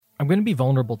I'm going to be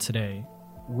vulnerable today.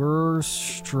 We're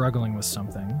struggling with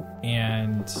something,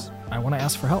 and I want to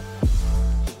ask for help.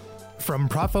 From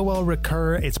ProfitWell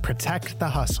Recur, it's Protect the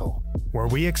Hustle, where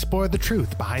we explore the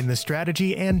truth behind the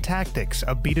strategy and tactics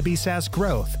of B2B SaaS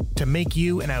growth to make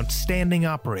you an outstanding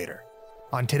operator.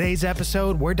 On today's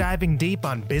episode, we're diving deep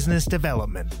on business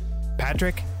development.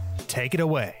 Patrick, take it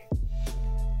away.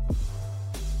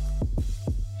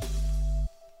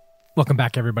 Welcome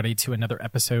back, everybody, to another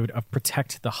episode of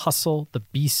Protect the Hustle, the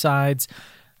B-Sides.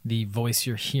 The voice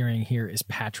you're hearing here is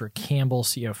Patrick Campbell,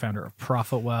 CEO, founder of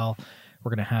ProfitWell. We're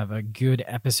going to have a good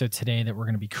episode today that we're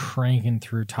going to be cranking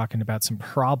through, talking about some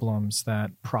problems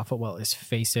that ProfitWell is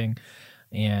facing,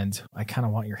 and I kind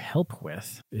of want your help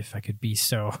with, if I could be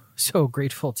so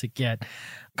grateful to get.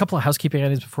 A couple of housekeeping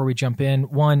items before we jump in.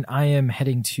 One, I am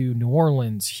heading to New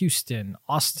Orleans, Houston,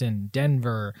 Austin,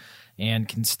 Denver, and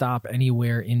can stop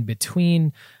anywhere in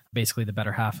between. Basically, the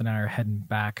better half an hour heading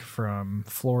back from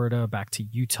Florida back to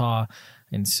Utah.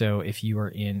 And so if you are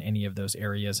in any of those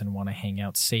areas and want to hang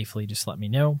out safely, just let me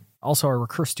know. Also, our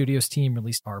Recur Studios team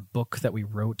released our book that we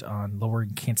wrote on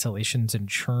lowering cancellations and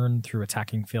churn through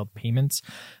attacking failed payments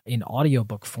in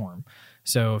audiobook form.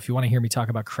 So if you want to hear me talk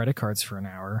about credit cards for an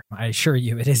hour, I assure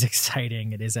you it is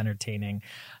exciting, it is entertaining,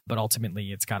 but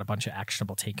ultimately it's got a bunch of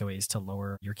actionable takeaways to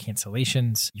lower your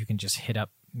cancellations. You can just hit up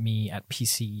me at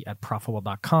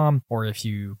pc@profitwell.com, or if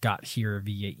you got here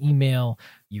via email,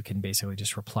 you can basically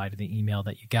just reply to the email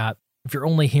that you got. If you're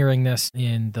only hearing this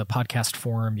in the podcast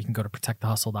form, you can go to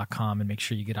protectthehustle.com and make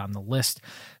sure you get on the list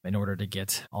in order to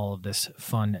get all of this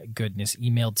fun goodness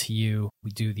emailed to you. We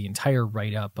do the entire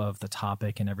write-up of the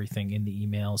topic and everything in the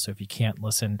email. So if you can't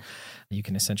listen, you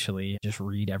can essentially just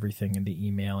read everything in the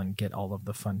email and get all of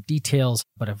the fun details.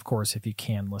 But of course, if you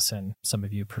can listen, some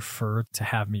of you prefer to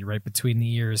have me right between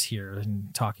the ears here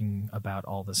and talking about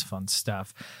all this fun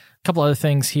stuff. A couple other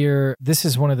things here. This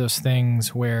is one of those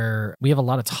things where we have a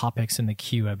lot of topics in the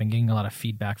queue. I've been getting a lot of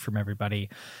feedback from everybody.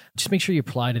 Just make sure you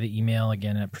apply to the email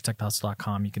again at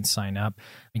protecthehustle.com. You can sign up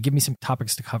and give me some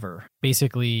topics to cover.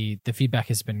 Basically, the feedback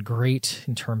has been great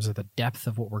in terms of the depth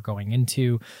of what we're going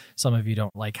into. Some of you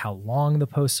don't like how long the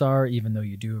posts are, even though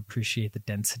you do appreciate the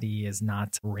density is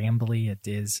not rambly. It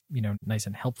is, nice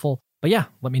and helpful. But yeah,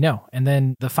 let me know. And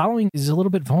then the following is a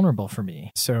little bit vulnerable for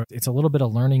me. So it's a little bit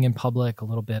of learning in public, a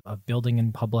little bit of building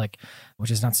in public, which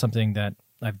is not something that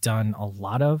I've done a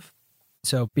lot of.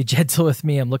 So be gentle with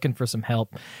me. I'm looking for some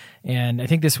help. And I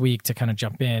think this week, to kind of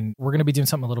jump in, we're going to be doing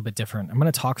something a little bit different. I'm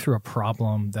going to talk through a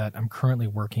problem that I'm currently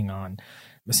working on,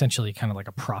 essentially kind of like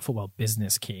a ProfitWell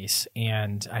business case.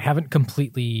 And I haven't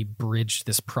completely bridged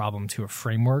this problem to a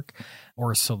framework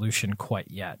or a solution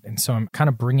quite yet. And so I'm kind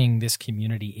of bringing this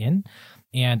community in.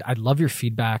 And I'd love your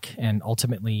feedback and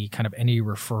ultimately kind of any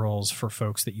referrals for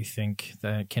folks that you think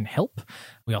that can help.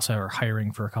 We also are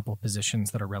hiring for a couple of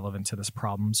positions that are relevant to this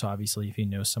problem. So obviously, if you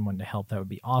know someone to help, that would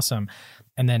be awesome.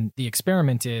 And then the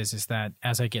experiment is that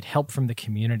as I get help from the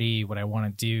community, what I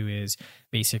want to do is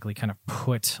basically kind of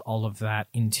put all of that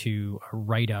into a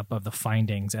write-up of the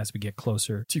findings as we get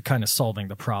closer to kind of solving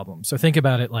the problem. So think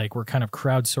about it like we're kind of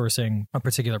crowdsourcing a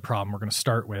particular problem. We're going to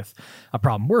start with a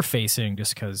problem we're facing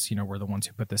just because, we're the ones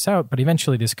who put this out. But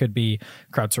eventually this could be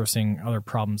crowdsourcing other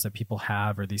problems that people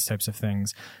have or these types of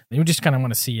things. And we just kind of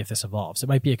want to see if this evolves. It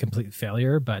might be a complete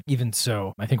failure, but even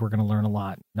so, I think we're going to learn a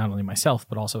lot, not only myself,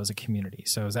 but also as a community.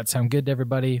 So does that sound good to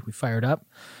everybody? We fired up?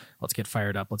 Let's get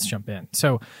fired up. Let's jump in.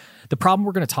 So the problem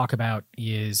we're going to talk about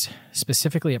is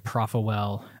specifically at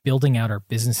ProfitWell, building out our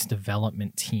business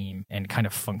development team and kind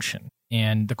of function.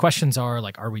 And the questions are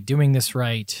like, are we doing this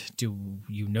right? Do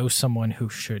you know someone who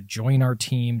should join our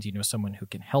team? Do you know someone who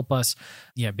can help us?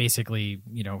 Yeah, basically,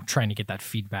 trying to get that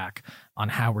feedback on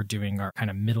how we're doing our kind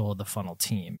of middle of the funnel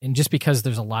team. And just because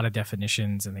there's a lot of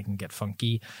definitions and they can get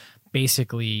funky,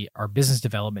 basically our business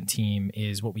development team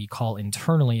is what we call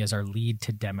internally as our lead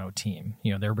to demo team.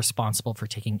 They're responsible for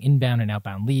taking inbound and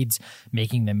outbound leads,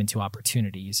 making them into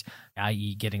opportunities,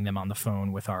 i.e. getting them on the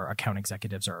phone with our account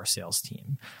executives or our sales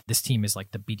team. This team is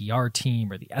like the BDR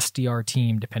team or the SDR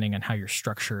team, depending on how you're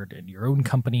structured in your own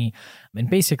company. And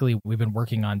basically, we've been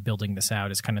working on building this out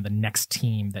as kind of the next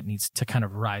team that needs to kind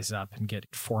of rise up and get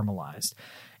formalized.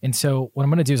 And so what I'm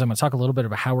going to do is I'm going to talk a little bit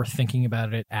about how we're thinking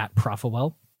about it at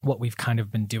ProfitWell, what we've kind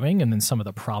of been doing, and then some of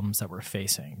the problems that we're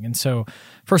facing. And so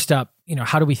first up,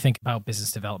 how do we think about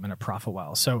business development at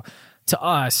ProfitWell? So to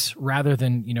us, rather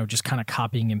than, just kind of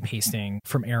copying and pasting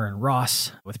from Aaron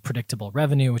Ross with Predictable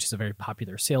Revenue, which is a very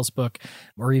popular sales book,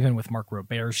 or even with Mark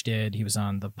Roberge did. He was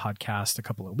on the podcast a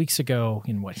couple of weeks ago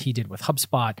in what he did with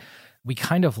HubSpot. We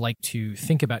kind of like to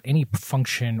think about any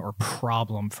function or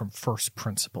problem from first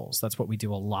principles. That's what we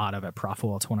do a lot of at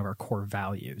Profitwell. It's one of our core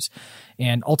values.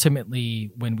 And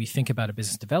ultimately, when we think about a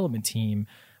business development team,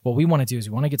 what we want to do is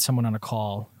we want to get someone on a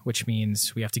call, which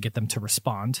means we have to get them to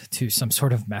respond to some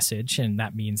sort of message. And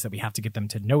that means that we have to get them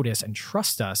to notice and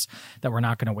trust us that we're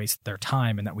not going to waste their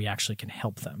time and that we actually can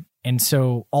help them. And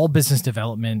so all business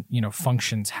development,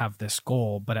 functions have this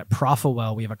goal. But at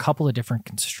Profitwell, we have a couple of different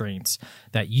constraints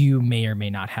that you may or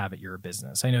may not have at your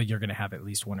business. I know you're going to have at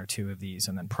least one or two of these.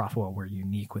 And then Profitwell, we're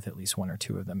unique with at least one or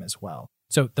two of them as well.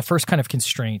 So the first kind of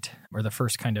constraint, or the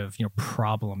first kind of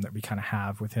problem that we kind of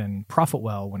have within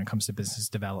Profitwell when it comes to business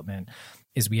development,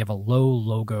 is we have a low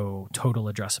logo total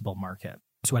addressable market.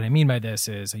 So what I mean by this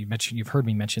is, you've heard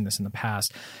me mention this in the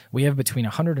past, we have between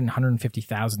 100 and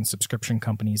 150,000 subscription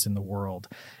companies in the world,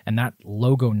 and that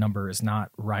logo number is not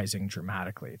rising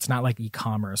dramatically. It's not like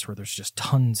e-commerce where there's just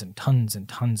tons and tons and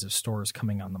tons of stores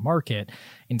coming on the market.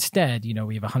 Instead,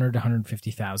 we have 100 to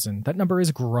 150,000. That number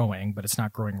is growing, but it's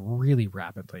not growing really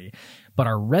rapidly. But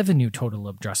our revenue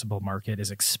total addressable market is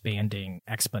expanding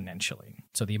exponentially.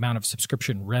 So the amount of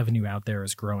subscription revenue out there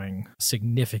is growing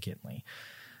significantly.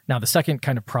 Now, the second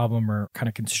kind of problem or kind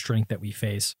of constraint that we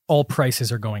face, all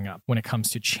prices are going up when it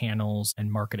comes to channels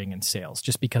and marketing and sales,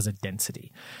 just because of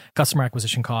density. Customer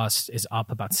acquisition cost is up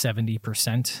about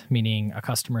 70%, meaning a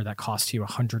customer that cost you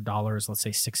 $100, let's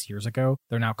say 6 years ago,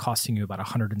 they're now costing you about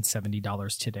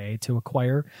 $170 today to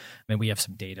acquire. And we have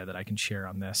some data that I can share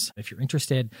on this if you're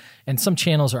interested. And some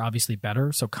channels are obviously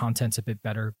better. So content's a bit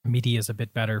better, media is a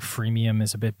bit better, freemium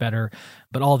is a bit better,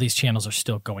 but all these channels are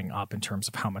still going up in terms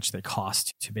of how much they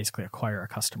cost to basically acquire a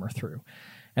customer through.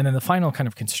 And then the final kind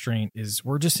of constraint is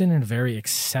we're just in a very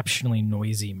exceptionally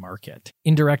noisy market.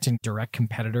 Indirect and direct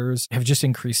competitors have just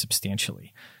increased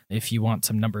substantially. If you want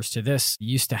some numbers to this,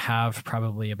 you used to have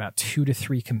probably about 2 to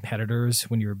 3 competitors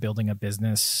when you were building a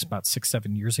business about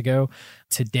 6-7 years ago.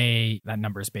 Today, that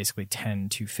number is basically 10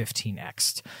 to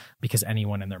 15x, because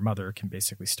anyone and their mother can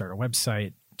basically start a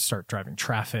website, start driving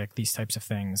traffic, these types of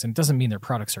things. And it doesn't mean their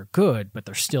products are good, but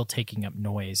they're still taking up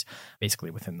noise basically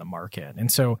within the market.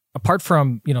 And so apart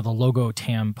from, the logo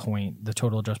TAM point, the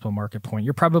total addressable market point,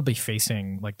 you're probably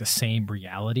facing like the same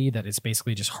reality that it's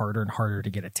basically just harder and harder to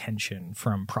get attention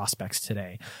from prospects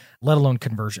today, let alone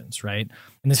conversions, right?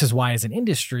 And this is why as an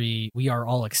industry, we are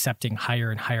all accepting higher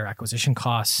and higher acquisition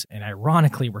costs. And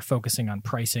ironically, we're focusing on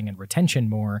pricing and retention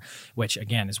more, which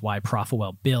again is why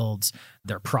Profitwell builds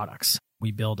their products.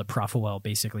 We build a Profitwell,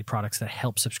 basically products that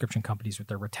help subscription companies with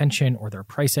their retention or their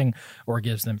pricing, or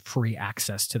gives them free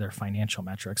access to their financial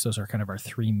metrics. Those are kind of our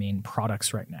 3 main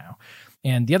products right now.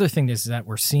 And the other thing is that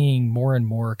we're seeing more and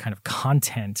more kind of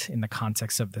content in the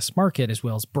context of this market, as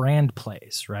well as brand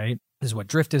plays, right? This is what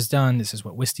Drift has done. This is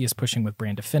what Wisty is pushing with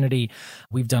Brand Affinity.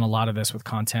 We've done a lot of this with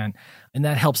content, and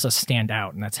that helps us stand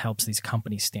out, and that helps these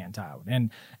companies stand out.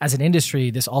 And as an industry,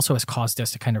 this also has caused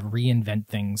us to kind of reinvent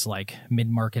things like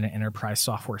mid-market and enterprise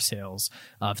software sales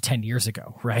of 10 years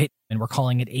ago, right? And we're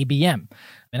calling it ABM.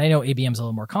 And I know ABM is a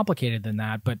little more complicated than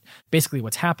that, but basically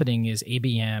what's happening is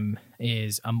ABM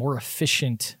is a more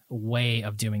efficient way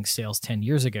of doing sales 10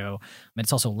 years ago, but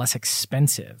it's also less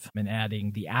expensive and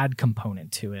adding the ad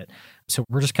component to it. So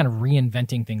we're just kind of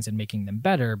reinventing things and making them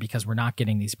better because we're not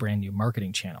getting these brand new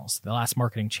marketing channels. The last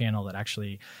marketing channel that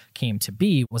actually came to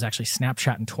be was actually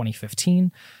Snapchat in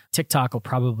 2015. TikTok will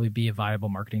probably be a viable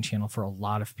marketing channel for a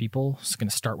lot of people. It's going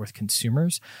to start with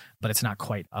consumers, but it's not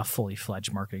quite a fully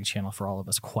fledged marketing channel for all of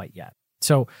us quite yet.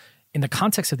 So in the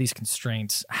context of these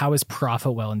constraints, how is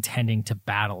Profitwell intending to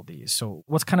battle these? So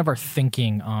what's kind of our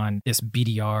thinking on this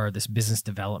BDR, this business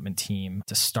development team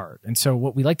to start? And so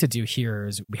what we like to do here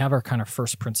is we have our kind of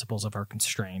first principles of our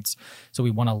constraints. So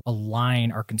we want to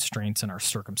align our constraints and our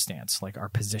circumstance, like our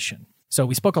position. So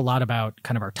we spoke a lot about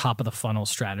kind of our top of the funnel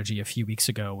strategy a few weeks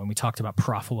ago when we talked about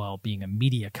Profitwell being a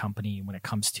media company when it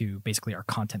comes to basically our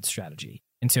content strategy.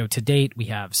 And so to date, we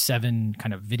have 7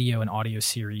 kind of video and audio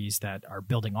series that are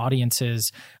building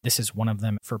audiences. This is one of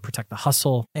them for Protect the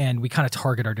Hustle. And we kind of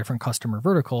target our different customer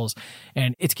verticals.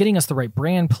 And it's getting us the right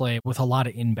brand play with a lot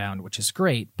of inbound, which is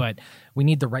great. But we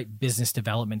need the right business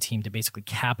development team to basically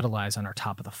capitalize on our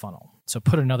top of the funnel. So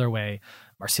put another way,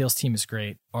 our sales team is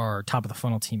great. Our top of the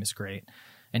funnel team is great.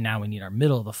 And now we need our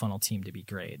middle of the funnel team to be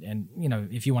great. And,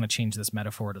 if you want to change this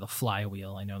metaphor to the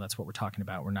flywheel, I know that's what we're talking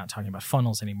about. We're not talking about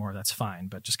funnels anymore. That's fine,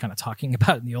 but just kind of talking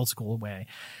about it in the old school way.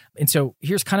 And so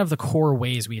here's kind of the core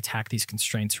ways we attack these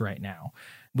constraints right now.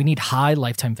 We need high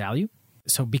lifetime value.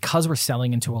 So because we're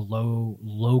selling into a low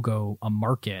logo, a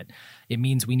market, it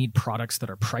means we need products that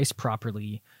are priced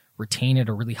properly, retain at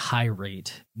a really high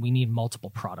rate. We need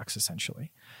multiple products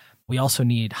essentially. We also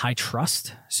need high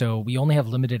trust. So we only have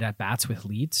limited at-bats with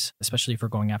leads, especially if we're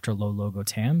going after low logo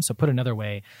TAM. So put another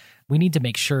way, we need to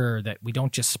make sure that we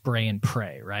don't just spray and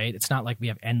pray, right? It's not like we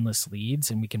have endless leads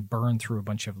and we can burn through a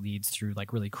bunch of leads through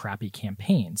like really crappy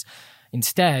campaigns.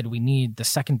 Instead, we need the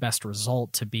second best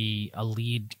result to be a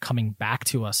lead coming back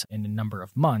to us in a number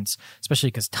of months, especially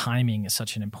because timing is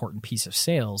such an important piece of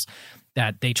sales,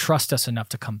 that they trust us enough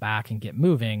to come back and get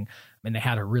moving, and they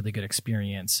had a really good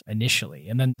experience initially.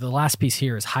 And then the last piece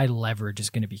here is high leverage is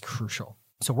going to be crucial.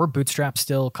 So we're bootstrapped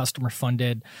still, customer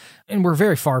funded, and we're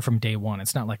very far from day one.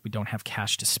 It's not like we don't have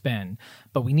cash to spend,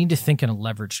 but we need to think in a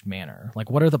leveraged manner.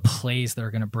 Like, what are the plays that are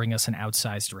going to bring us an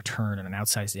outsized return and an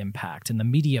outsized impact? And the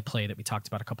media play that we talked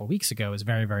about a couple of weeks ago is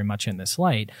very, very much in this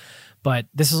light. But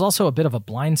this is also a bit of a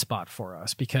blind spot for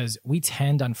us because we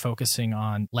tend on focusing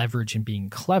on leverage and being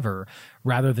clever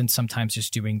rather than sometimes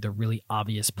just doing the really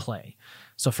obvious play.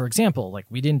 So for example, like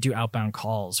we didn't do outbound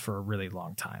calls for a really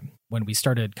long time. When we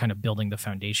started kind of building the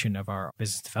foundation of our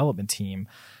business development team,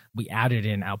 we added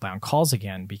in outbound calls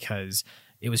again because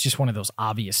it was just one of those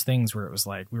obvious things where it was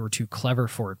like we were too clever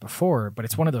for it before, but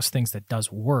it's one of those things that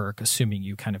does work, assuming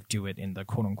you kind of do it in the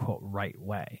quote unquote right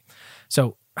way.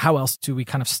 So how else do we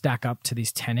kind of stack up to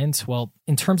these tenants? Well,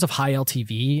 in terms of high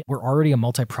LTV, we're already a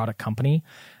multi-product company.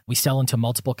 We sell into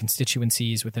multiple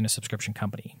constituencies within a subscription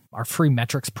company. Our free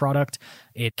metrics product,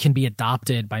 it can be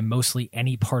adopted by mostly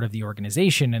any part of the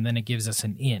organization, and then it gives us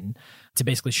an in to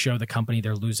basically show the company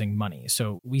they're losing money.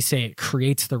 So we say it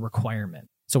creates the requirement.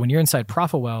 So when you're inside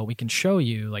ProfitWell, we can show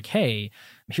you like, hey,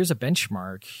 here's a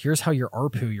benchmark. Here's how your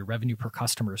ARPU, your revenue per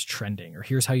customer is trending, or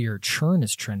here's how your churn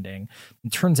is trending.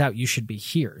 It turns out you should be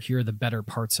here. Here are the better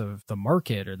parts of the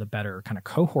market or the better kind of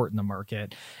cohort in the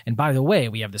market. And by the way,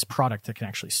 we have this product that can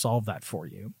actually solve that for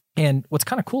you. And what's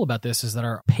kind of cool about this is that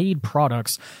our paid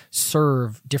products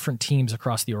serve different teams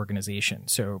across the organization.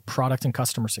 So product and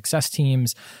customer success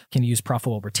teams can use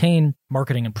ProfitWell Retain,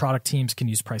 marketing and product teams can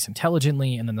use Price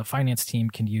Intelligently, and then the finance team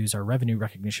can use our revenue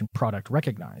recognition product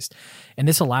Recognized. And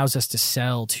this allows us to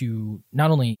sell to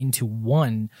not only into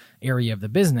one area of the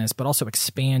business, but also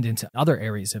expand into other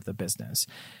areas of the business.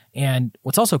 And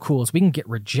what's also cool is we can get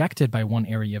rejected by one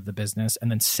area of the business and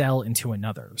then sell into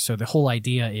another. So the whole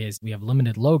idea is we have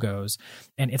limited logos,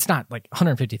 and it's not like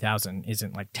 150,000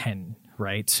 isn't like 10,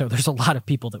 right? So there's a lot of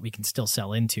people that we can still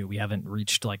sell into. We haven't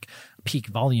reached like peak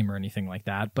volume or anything like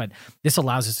that, but this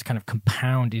allows us to kind of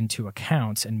compound into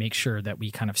accounts and make sure that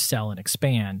we kind of sell and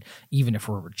expand. Even if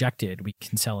we're rejected, we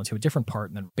can sell into a different part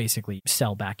and then basically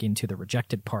sell back into the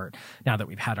rejected part now that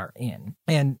we've had our in.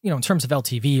 And, in terms of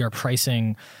LTV, our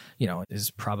pricing,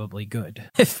 is probably good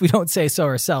if we don't say so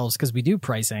ourselves, because we do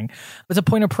pricing. It's a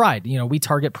point of pride. We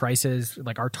target prices,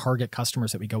 like our target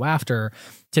customers that we go after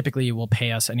typically will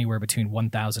pay us anywhere between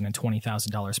 $1,000 and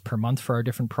 $20,000 per month for our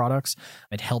different products.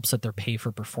 It helps that they're pay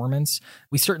for performance.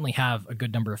 We certainly have a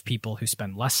good number of people who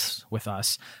spend less with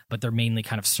us, but they're mainly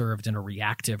kind of served in a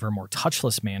reactive or more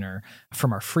touchless manner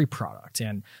from our free product.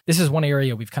 And this is one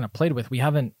area we've kind of played with. We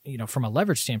haven't, from a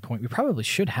leverage standpoint, we probably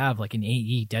should have like an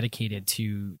AE dedicated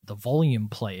to the volume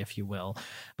play, if you will.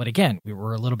 But again, we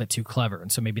were a little bit too clever.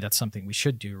 And so maybe that's something we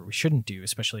should do or we shouldn't do,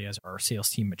 especially as our sales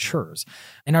team matures.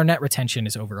 And our net retention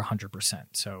is over 100%.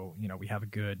 So, we have a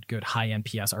good high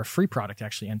NPS. Our free product,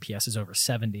 actually, NPS is over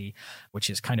 70,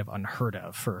 which is kind of unheard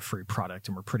of for a free product.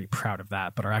 And we're pretty proud of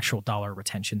that. But our actual dollar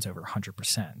retention is over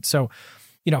 100%. So,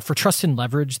 for trust and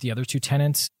leverage, the other two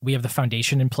tenants, we have the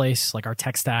foundation in place. Like our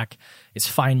tech stack is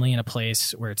finally in a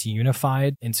place where it's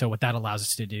unified. And so what that allows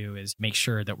us to do is make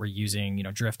sure that we're using,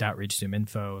 Drift, Outreach,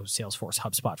 ZoomInfo, Salesforce,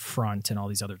 HubSpot, Front, and all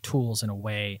these other tools in a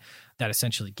way that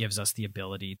essentially gives us the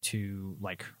ability to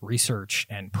like research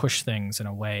and push things in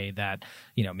a way that,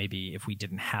 maybe if we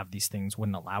didn't have these things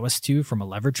wouldn't allow us to from a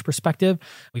leverage perspective.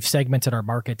 We've segmented our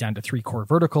market down to 3 core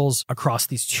verticals across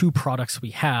these 2 products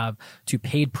we have, 2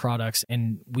 paid products.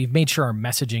 And we've made sure our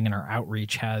messaging and our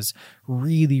outreach has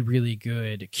really, really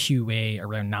good QA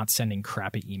around not sending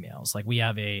crappy emails. Like we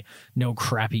have a no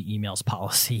crappy emails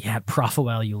policy at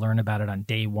ProfitWell. You learn about it on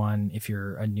day one if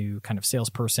you're a new kind of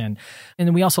salesperson. And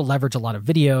then we also leverage a lot of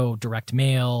video, direct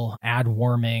mail, ad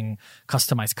warming,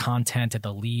 customized content at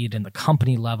the lead and the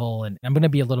company level. And I'm going to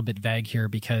be a little bit vague here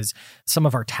because some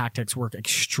of our tactics work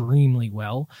extremely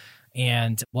well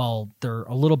And while they're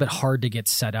a little bit hard to get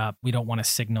set up, we don't want to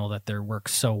signal that their work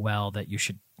so well that you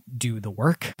should do the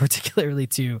work, particularly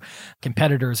to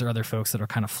competitors or other folks that are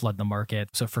kind of flood the market.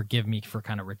 So forgive me for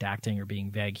kind of redacting or being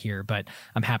vague here, but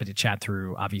I'm happy to chat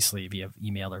through, obviously, via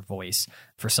email or voice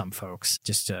for some folks,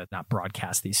 just to not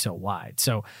broadcast these so wide.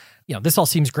 So, this all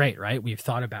seems great, right? We've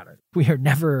thought about it. We are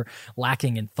never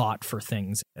lacking in thought for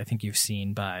things. I think you've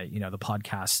seen by, the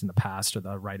podcasts in the past or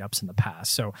the write-ups in the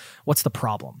past. So what's the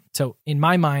problem? So in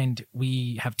my mind,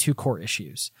 we have two core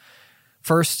issues.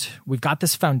 First, we've got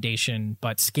this foundation,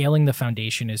 but scaling the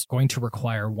foundation is going to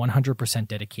require 100%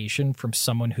 dedication from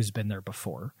someone who's been there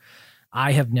before.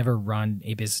 I have never run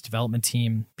a business development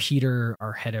team. Peter,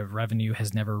 our head of revenue,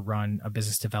 has never run a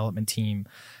business development team.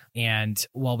 And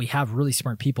while we have really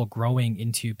smart people growing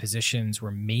into positions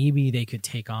where maybe they could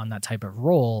take on that type of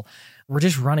role, we're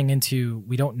just running into,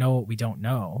 we don't know what we don't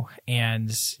know. And,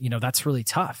 that's really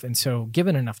tough. And so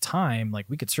given enough time,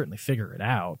 we could certainly figure it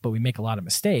out, but we make a lot of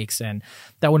mistakes, and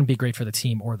that wouldn't be great for the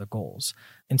team or the goals.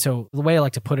 And so the way I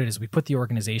like to put it is we put the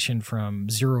organization from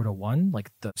 0 to 1,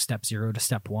 like the step 0 to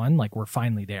step 1, we're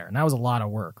finally there. And that was a lot of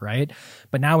work, right?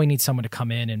 But now we need someone to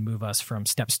come in and move us from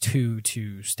steps 2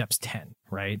 to steps 10,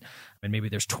 right? And maybe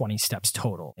there's 20 steps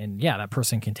total. And yeah, that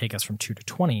person can take us from 2 to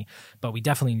 20, but we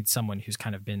definitely need someone who's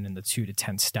kind of been in the 2 to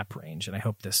 10 step range. And I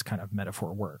hope this kind of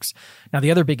metaphor works. Now,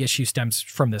 the other big issue stems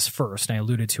from this first, and I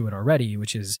alluded to it already,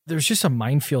 which is there's just a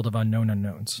minefield of unknown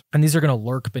unknowns. And these are going to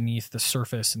lurk beneath the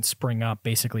surface and spring up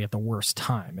basically at the worst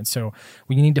time. And so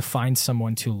we need to find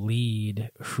someone to lead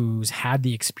who's had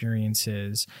the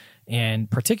experiences, and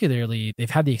particularly they've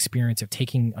had the experience of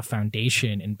taking a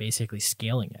foundation and basically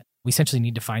scaling it. We essentially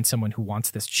need to find someone who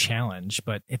wants this challenge,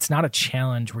 but it's not a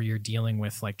challenge where you're dealing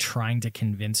with trying to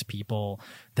convince people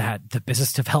that the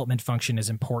business development function is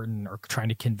important, or trying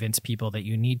to convince people that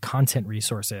you need content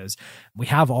resources. We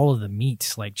have all of the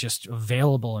meat just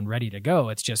available and ready to go.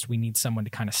 It's just we need someone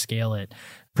to kind of scale it,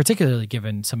 particularly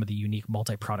given some of the unique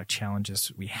multi-product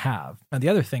challenges we have. And the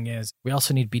other thing is we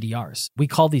also need BDRs. We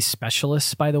call these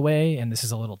specialists, by the way, and this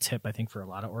is a little tip, I think, for a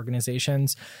lot of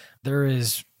organizations. There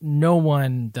is no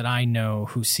one that I know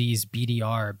who sees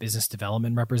BDR, business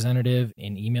development representative,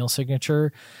 in email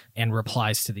signature and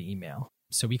replies to the email.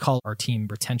 So we call our team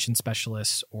retention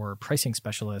specialists or pricing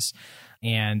specialists,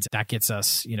 and that gets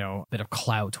us, a bit of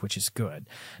clout, which is good.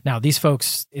 Now, these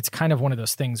folks, it's kind of one of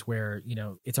those things where,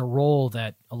 it's a role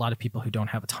that a lot of people who don't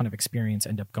have a ton of experience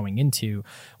end up going into,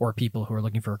 or people who are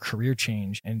looking for a career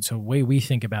change. And so the way we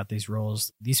think about these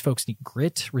roles, these folks need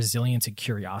grit, resilience, and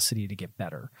curiosity to get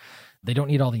better. They don't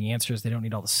need all the answers. They don't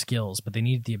need all the skills, but they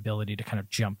need the ability to kind of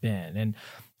jump in. And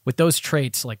with those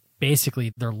traits,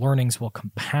 basically their learnings will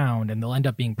compound, and they'll end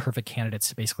up being perfect candidates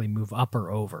to basically move up or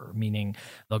over, meaning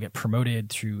they'll get promoted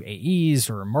through AEs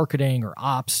or marketing or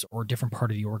ops or different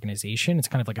part of the organization. It's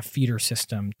kind of like a feeder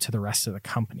system to the rest of the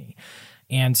company.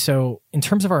 And so in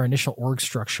terms of our initial org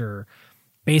structure,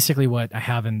 basically what I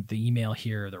have in the email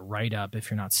here, the write-up, if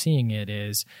you're not seeing it,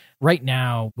 is right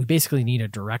now we basically need a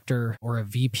director or a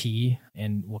VP,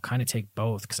 and we'll kind of take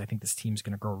both because I think this team's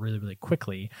going to grow really, really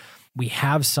quickly. We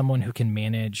have someone who can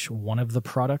manage one of the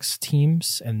products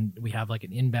teams, and we have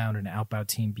an inbound and outbound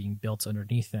team being built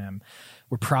underneath them.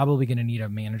 We're probably going to need a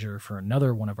manager for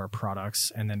another one of our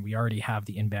products, and then we already have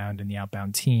the inbound and the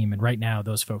outbound team. And right now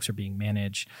those folks are being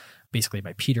managed basically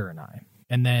by Peter and I.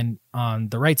 And then on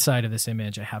the right side of this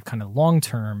image, I have kind of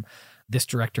long-term, this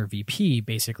director VP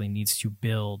basically needs to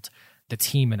build the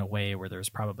team in a way where there's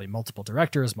probably multiple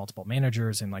directors, multiple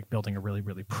managers, and building a really,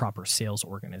 really proper sales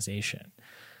organization.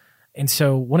 And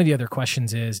so one of the other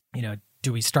questions is,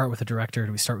 do we start with a director?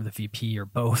 Do we start with a VP, or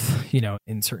both,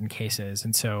 in certain cases?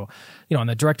 And so, on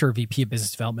the director or VP of business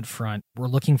development front, we're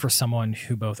looking for someone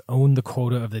who both own the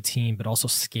quota of the team, but also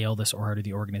scale this part of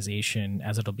the organization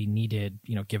as it'll be needed,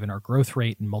 given our growth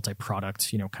rate and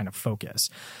multi-product, kind of focus.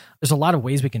 There's a lot of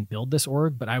ways we can build this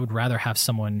org, but I would rather have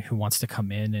someone who wants to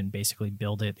come in and basically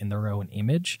build it in their own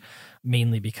image,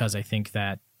 mainly because I think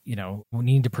that we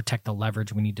need to protect the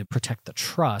leverage. We need to protect the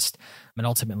trust. And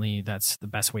ultimately, that's the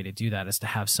best way to do that, is to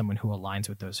have someone who aligns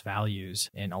with those values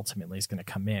and ultimately is going to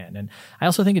come in. And I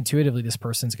also think intuitively, this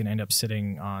person's going to end up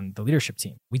sitting on the leadership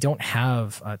team. We don't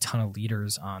have a ton of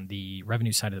leaders on the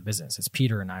revenue side of the business. It's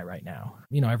Peter and I right now.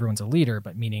 Everyone's a leader,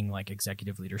 but meaning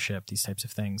executive leadership, these types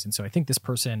of things. And so I think this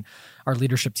person, our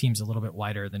leadership team's a little bit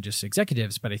wider than just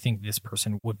executives, but I think this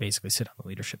person would basically sit on the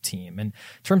leadership team. And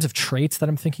in terms of traits that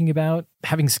I'm thinking about,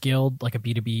 having scaled a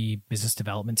B2B business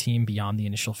development team beyond the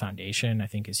initial foundation, I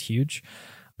think is huge.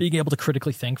 Being able to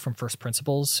critically think from first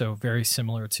principles, so very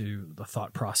similar to the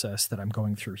thought process that I'm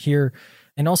going through here,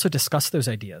 and also discuss those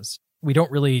ideas. we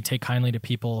don't really take kindly to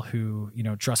people who,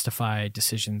 justify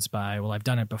decisions by, well, I've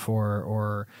done it before,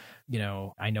 or,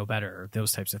 I know better,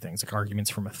 those types of things, like arguments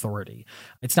from authority.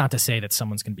 It's not to say that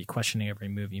someone's going to be questioning every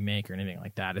move you make or anything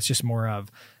like that. It's just more of,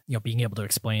 being able to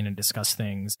explain and discuss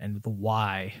things, and the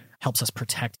why helps us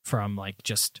protect from like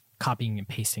just copying and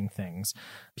pasting things,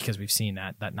 because we've seen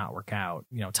that not work out,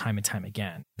 time and time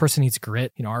again. Person needs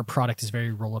grit. Our product is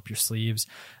very roll up your sleeves.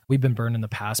 We've been burned in the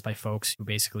past by folks who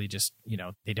basically just,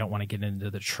 they don't want to get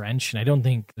into the trench. And I don't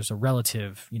think there's a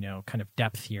relative, kind of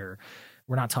depth here.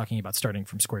 We're not talking about starting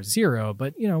from square zero,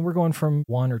 but, we're going from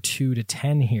 1 or 2 to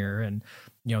 10 here. And,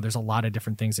 there's a lot of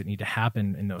different things that need to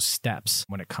happen in those steps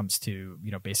when it comes to,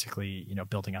 basically,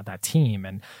 building out that team.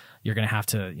 And you're going to have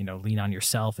to, lean on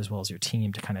yourself as well as your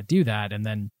team to kind of do that. And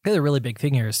then the other really big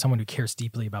thing here is someone who cares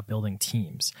deeply about building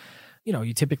teams.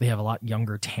 You typically have a lot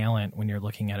younger talent when you're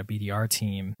looking at a BDR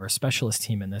team or a specialist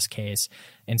team in this case.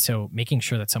 And so making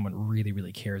sure that someone really,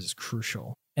 really cares is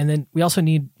crucial. And then we also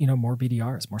need, more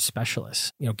BDRs, more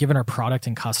specialists. Given our product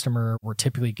and customer, we're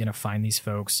typically going to find these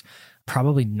folks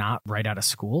probably not right out of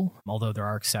school, although there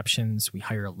are exceptions. We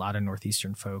hire a lot of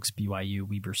Northeastern folks, BYU,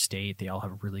 Weber State. They all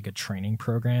have really good training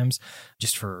programs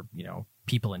just for,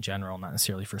 people in general, not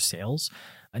necessarily for sales.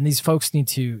 And these folks need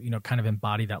to, kind of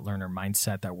embody that learner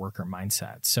mindset, that worker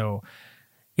mindset. So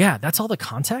yeah, that's all the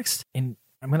context. And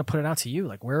I'm going to put it out to you.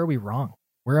 Like, where are we wrong?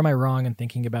 Where am I wrong in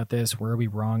thinking about this? Where are we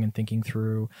wrong in thinking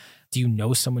through? Do you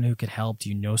know someone who could help? Do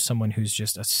you know someone who's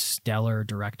just a stellar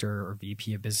director or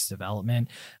VP of business development?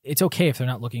 It's okay if they're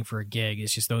not looking for a gig.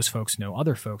 It's just those folks know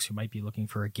other folks who might be looking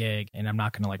for a gig. And I'm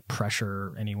not going to like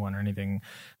pressure anyone or anything.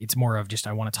 It's more of just,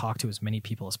 I want to talk to as many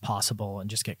people as possible and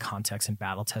just get context and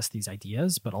battle test these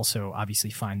ideas, but also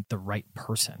obviously find the right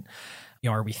person.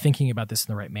 Are we thinking about this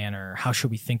in the right manner? How should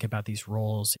we think about these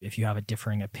roles? If you have a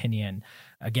differing opinion,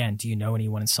 again, do you know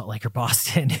anyone in Salt Lake or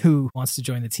Boston who wants to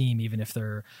join the team, even if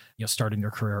they're, starting their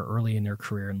career early in their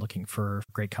career and looking for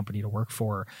a great company to work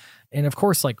for? And of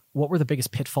course, like, what were the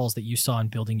biggest pitfalls that you saw in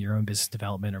building your own business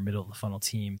development or middle of the funnel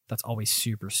team? That's always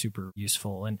super, super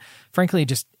useful. And frankly,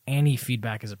 just any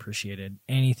feedback is appreciated,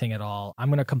 anything at all. I'm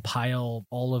going to compile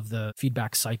all of the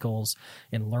feedback cycles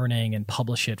and learning and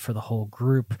publish it for the whole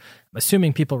group.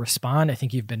 Assuming people respond, I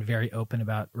think you've been very open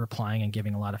about replying and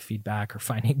giving a lot of feedback, or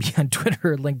finding me on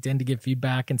Twitter or LinkedIn to give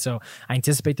feedback. And so I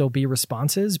anticipate there'll be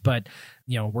responses, but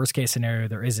worst case scenario,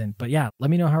 there isn't. But yeah, let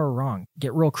me know how we're wrong.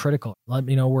 Get real critical. Let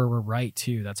me know where we're right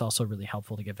too. That's also really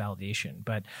helpful to get validation.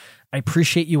 But I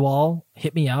appreciate you all.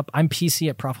 Hit me up. I'm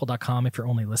PC@profitable.com if you're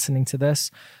only listening to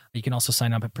this. You can also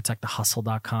sign up at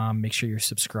protectthehustle.com. Make sure you're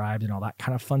subscribed and all that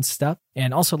kind of fun stuff.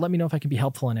 And also let me know if I can be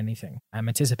helpful in anything. I'm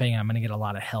anticipating I'm going to get a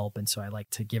lot of help. And so I like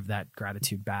to give that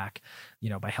gratitude back,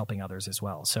 by helping others as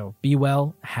well. So be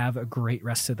well, have a great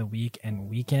rest of the week and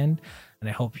weekend. And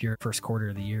I hope your first quarter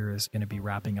of the year is going to be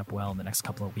wrapping up well in the next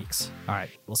couple of weeks. All right,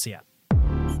 we'll see ya.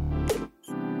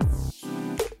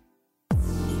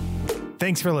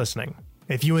 Thanks for listening.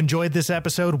 If you enjoyed this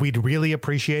episode, we'd really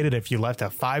appreciate it if you left a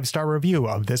 5-star review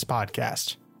of this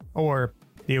podcast, or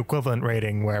the equivalent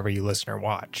rating wherever you listen or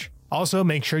watch. Also,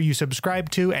 make sure you subscribe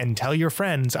to and tell your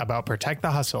friends about Protect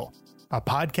the Hustle, a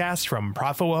podcast from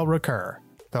Profitwell Recur,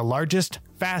 the largest,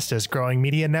 fastest growing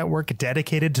media network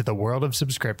dedicated to the world of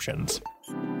subscriptions.